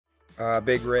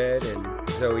Big Red and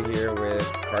Zoe here with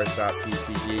Cardstop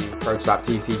TCG. Cardstop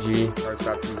TCG.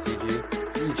 Cardstop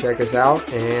TCG. You check us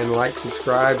out and like,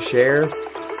 subscribe, share.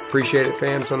 Appreciate it,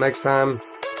 fam. Until next time,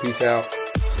 peace out.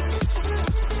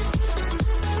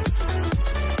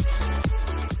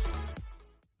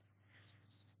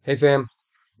 Hey, fam.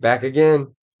 Back again.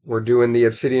 We're doing the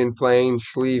Obsidian Flame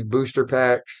sleeve booster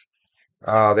packs.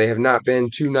 They have not been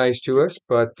too nice to us,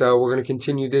 but we're going to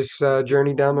continue this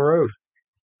journey down the road.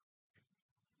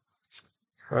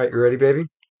 All right, you ready, baby?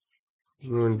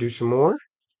 You want to do some more?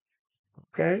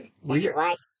 Okay. We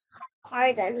like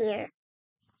cards on here.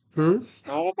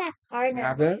 How did that card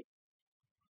have that?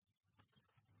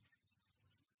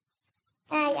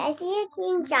 Hey, I see a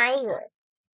king giant.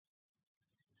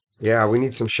 Yeah, we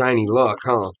need some shiny luck,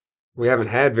 huh? We haven't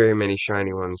had very many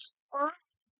shiny ones.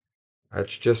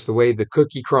 That's just the way the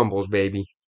cookie crumbles, baby.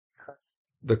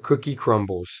 The cookie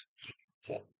crumbles.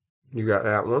 You got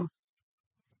that one.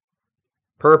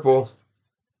 Purple.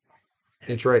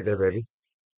 It's right there, baby.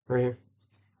 Right here.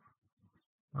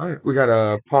 All right, we got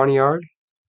a Pawniard.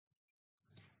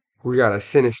 We got a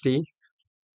Sinistea.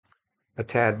 A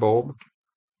Tadbulb.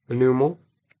 A Numel.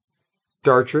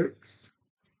 Dartrix.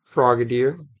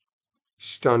 Frogadier.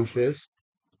 Stunfisk.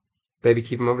 Baby,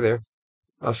 keep them over there.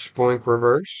 A Spoink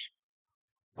reverse.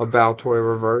 A Baltoy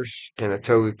reverse. And a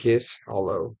Togekiss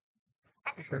hollow.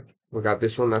 Okay. We got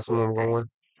this one. That's the one we're going with.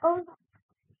 Oh,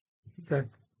 Okay.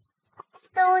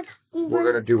 so We're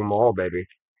going to do them all, baby.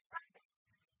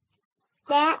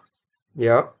 that.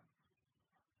 Yep.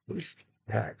 These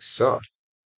packs suck.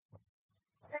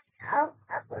 Oh,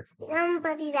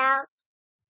 somebody's out.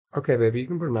 Okay, baby, you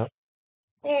can put them out.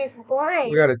 There's one.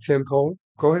 We got a Tempo.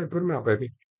 Go ahead, put them out, baby.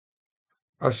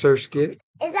 A Surskit.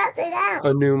 It's upside down.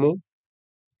 A Numel.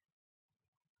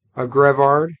 A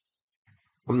Grevard.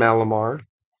 A Malamar.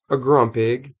 A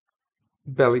Grumpig.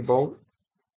 Bellybolt.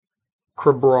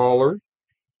 Crabrawler.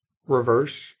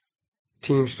 Reverse.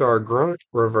 Teamstar Grunt.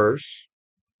 Reverse.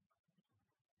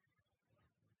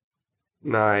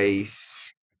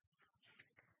 Nice.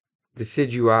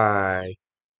 Decidui.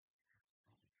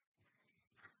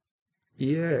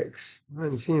 EX. I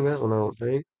haven't seen that one, I don't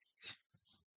think.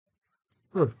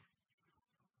 Huh.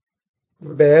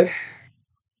 Not bad.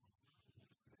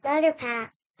 Another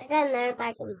pack. I got another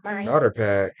pack in mine. Another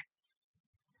pack.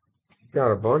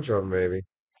 Got a bunch of them, baby.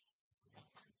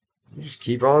 You just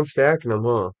keep on stacking them,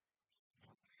 huh?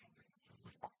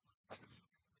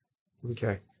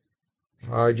 Okay.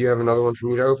 Do you have another one for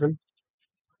me to open?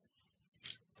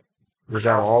 Was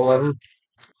that all of them?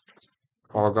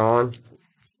 All gone?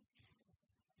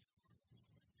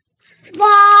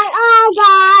 Oh,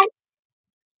 God.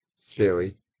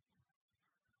 Silly.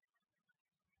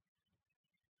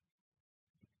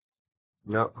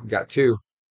 Nope, got two.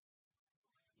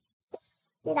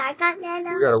 Did I got that?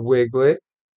 We got a Wiglet.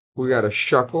 We got a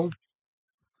Shuckle.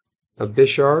 A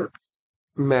Bisharp.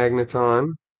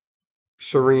 Magneton.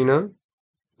 Serena.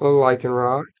 A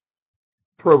Lycanroc.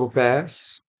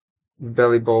 Probopass.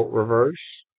 Bellybolt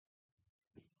reverse.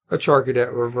 A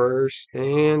Charcadet reverse.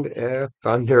 And a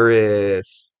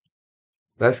Thundurus.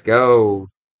 Let's go.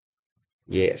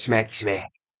 Yeah, smacky smack.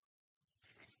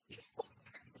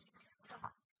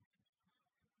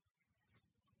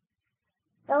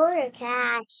 Those are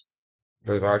cash.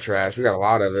 Those are trash. We got a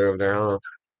lot of it over there,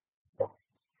 huh?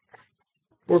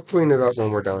 We'll clean it up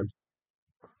when we're done.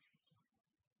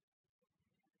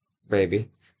 Maybe.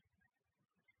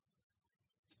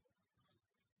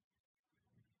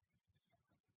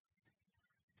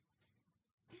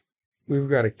 We've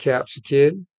got a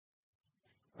Capsakid,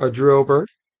 a Drillbur,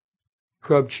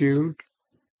 Cubchoo,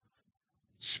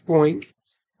 Spoink,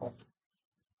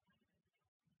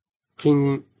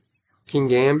 King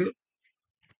Gambit,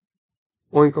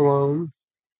 Oinkalone,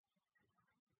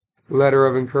 Letter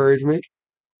of Encouragement,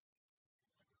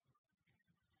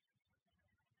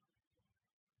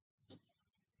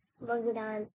 Bug it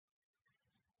on.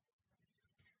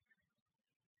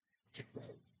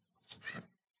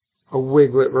 a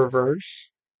Wiglet reverse,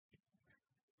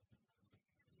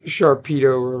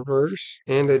 Sharpedo reverse,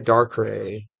 and a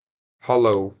Darkrai.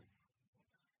 Hollow.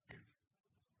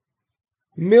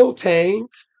 Miltank.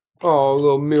 Oh, a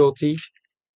little Milty.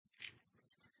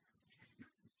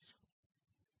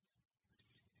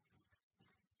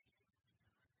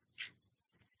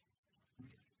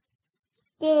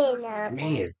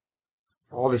 Man,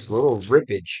 all this little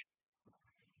rippage.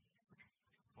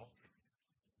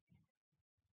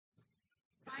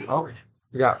 Oh,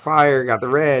 we got fire, got the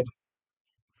red.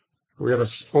 We got a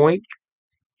Spoink,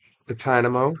 a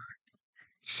Tynamo,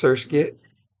 Surskit,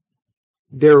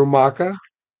 Darumaka,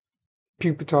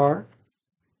 Pupitar,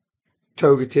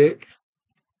 Togetic,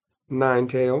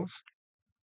 Ninetales,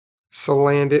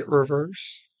 Salandit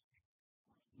reverse.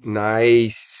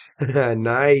 Nice.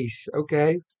 Nice.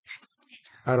 Okay.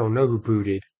 I don't know who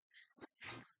booted.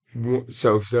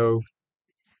 So.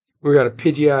 We got a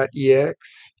Pidgeot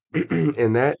EX,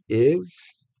 and that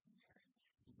is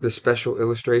the special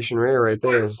illustration rare right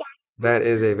there. That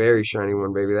is a very shiny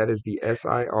one, baby. That is the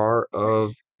SIR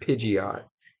of Pidgeot.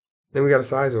 Then we got a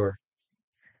Scizor.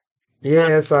 Yeah,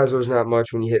 Scizor's not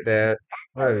much when you hit that.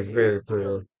 That is very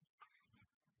cool.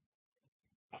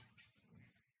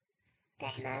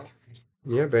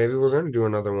 Yeah, baby, we're going to do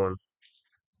another one.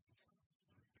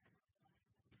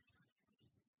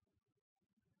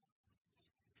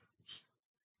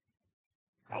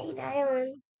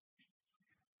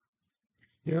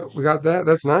 Yeah, we got that.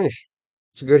 That's nice.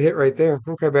 It's a good hit right there.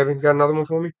 Okay, baby. Got another one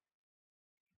for me?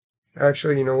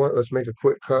 Actually, you know what? Let's make a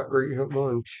quick cut. Right here.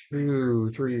 1,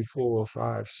 2, 3, 4,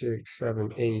 5, 6,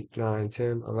 7, 8, 9,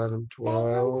 10, 11,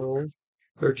 12,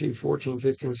 13, 14,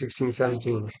 15, 16,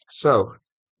 17. So,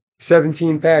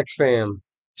 17 packs, fam.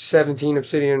 17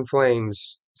 Obsidian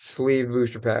Flames sleeve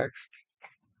booster packs.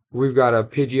 We've got a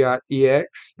Pidgeot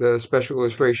EX, the special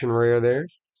illustration rare there.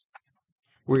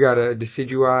 We got a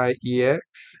Decidueye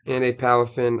EX and a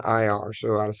Palafin IR.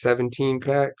 So out of 17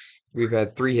 packs, we've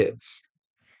had 3 hits.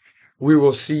 We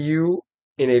will see you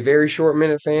in a very short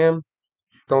minute, fam.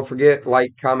 Don't forget,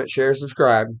 like, comment, share,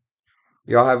 subscribe.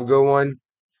 Y'all have a good one.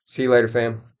 See you later,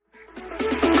 fam.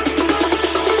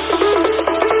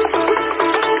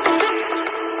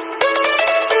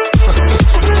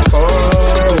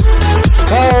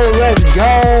 Oh, let's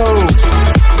go.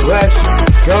 Let's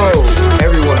go.